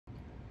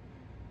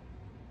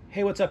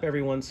Hey, what's up,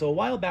 everyone? So a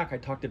while back, I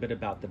talked a bit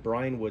about the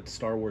Brian Wood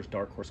Star Wars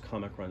Dark Horse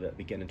comic run that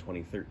began in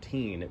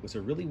 2013. It was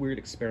a really weird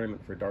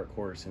experiment for Dark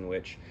Horse in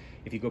which,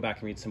 if you go back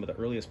and read some of the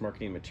earliest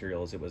marketing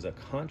materials, it was a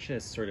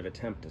conscious sort of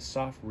attempt to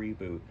soft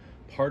reboot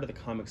part of the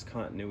comic's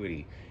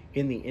continuity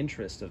in the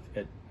interest of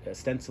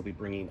ostensibly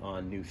bringing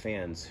on new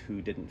fans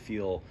who didn't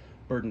feel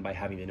burdened by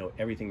having to know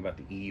everything about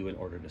the EU in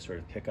order to sort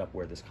of pick up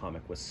where this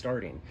comic was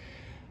starting.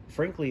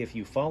 Frankly, if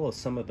you follow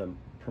some of the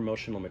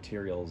promotional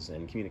materials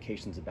and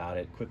communications about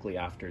it quickly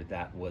after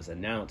that was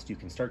announced, you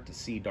can start to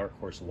see Dark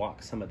Horse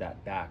walk some of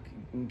that back,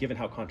 given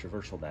how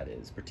controversial that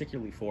is,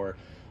 particularly for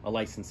a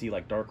licensee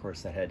like Dark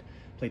Horse that had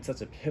played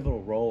such a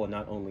pivotal role in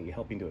not only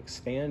helping to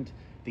expand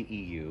the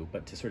EU,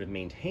 but to sort of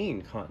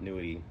maintain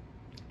continuity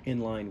in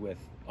line with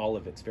all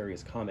of its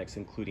various comics,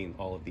 including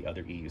all of the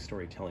other EU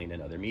storytelling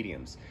and other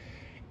mediums.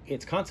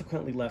 It's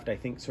consequently left, I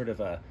think, sort of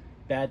a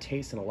bad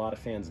taste in a lot of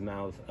fans'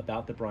 mouth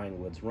about the Brian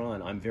Woods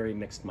run. I'm very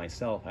mixed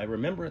myself. I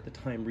remember at the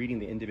time reading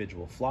the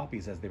individual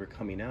floppies as they were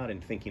coming out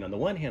and thinking, on the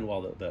one hand,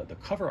 while the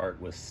cover art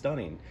was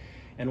stunning,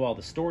 and while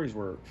the stories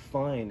were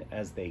fine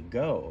as they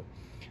go,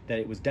 that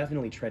it was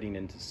definitely treading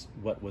into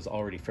what was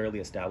already fairly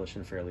established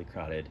and fairly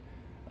crowded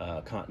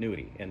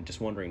continuity, and just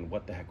wondering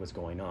what the heck was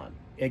going on.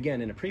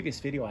 Again, in a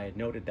previous video, I had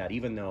noted that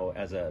even though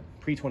as a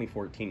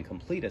pre-2014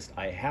 completist,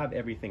 I have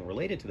everything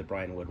related to the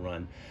Brian Wood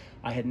run,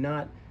 I had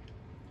not,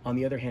 on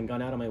the other hand,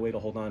 gone out of my way to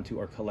hold on to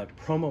or collect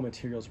promo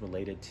materials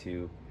related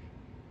to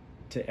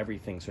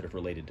everything sort of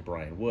related to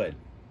Brian Wood.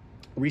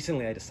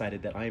 Recently, I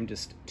decided that I am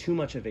just too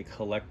much of a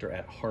collector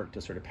at heart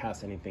to sort of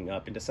pass anything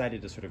up, and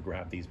decided to sort of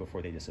grab these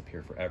before they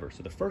disappear forever.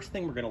 So the first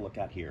thing we're going to look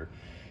at here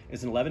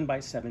is an 11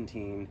 by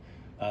 17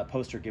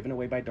 poster given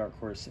away by Dark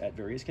Horse at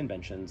various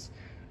conventions,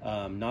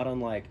 not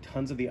unlike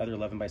tons of the other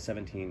 11 by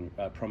 17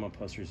 promo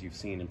posters you've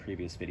seen in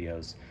previous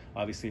videos,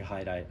 obviously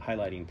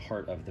highlighting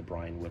part of the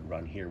Brian Wood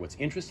run here. What's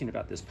interesting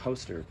about this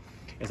poster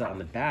is that on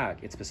the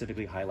back, it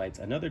specifically highlights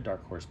another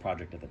Dark Horse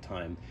project at the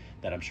time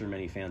that I'm sure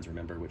many fans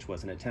remember, which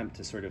was an attempt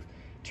to sort of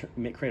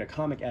create a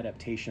comic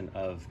adaptation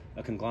of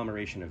a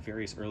conglomeration of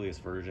various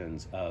earliest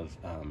versions of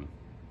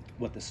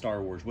what the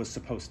Star Wars was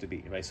supposed to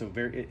be, right? So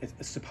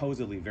it's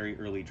supposedly very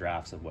early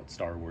drafts of what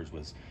Star Wars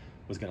was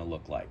going to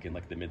look like in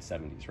like the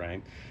mid-70s,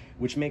 right?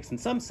 Which makes, in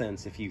some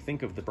sense, if you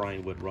think of the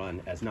Brian Wood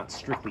run as not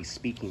strictly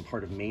speaking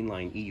part of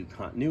mainline EU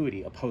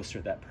continuity, a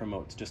poster that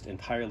promotes just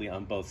entirely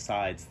on both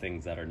sides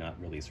things that are not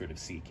really sort of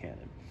C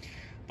canon.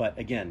 But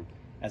again,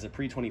 as a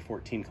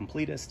pre-2014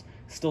 completist,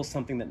 still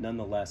something that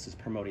nonetheless is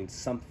promoting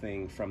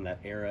something from that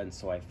era, and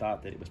so I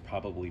thought that it was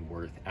probably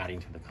worth adding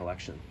to the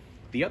collection.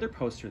 The other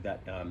poster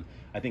that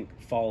I think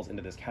falls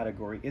into this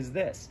category is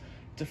this.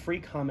 It's a free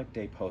comic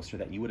day poster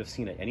that you would have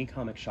seen at any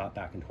comic shop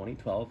back in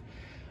 2012.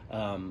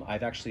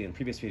 I've actually in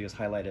previous videos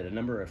highlighted a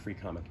number of free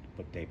comic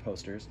book day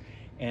posters,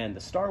 and the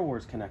Star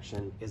Wars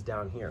connection is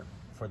down here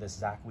for this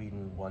Zach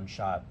Whedon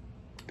one-shot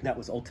that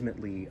was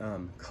ultimately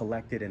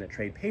collected in a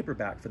trade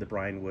paperback for the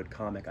Brian Wood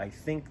comic. I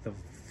think the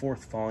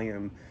 4th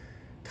volume,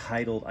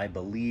 titled, I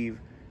believe,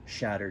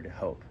 Shattered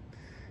Hope.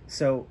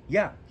 So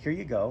yeah, here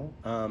you go.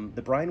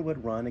 The Brian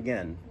Wood run,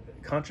 again,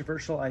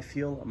 controversial, I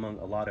feel, among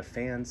a lot of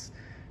fans,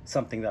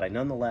 something that I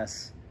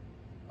nonetheless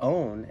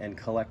own and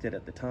collected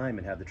at the time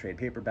and have the trade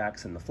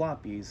paperbacks and the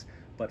floppies,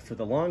 but for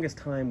the longest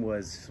time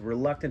was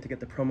reluctant to get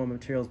the promo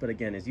materials. But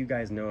again, as you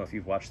guys know, if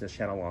you've watched this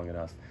channel long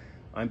enough,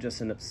 I'm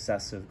just an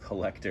obsessive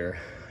collector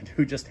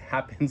who just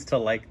happens to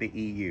like the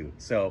EU.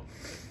 So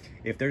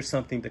if there's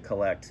something to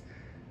collect,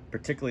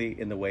 particularly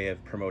in the way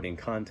of promoting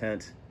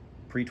content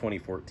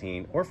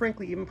pre-2014, or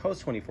frankly even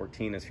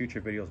post-2014, as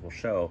future videos will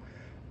show,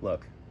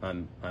 look,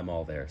 I'm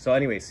all there. So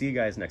anyway, see you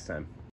guys next time.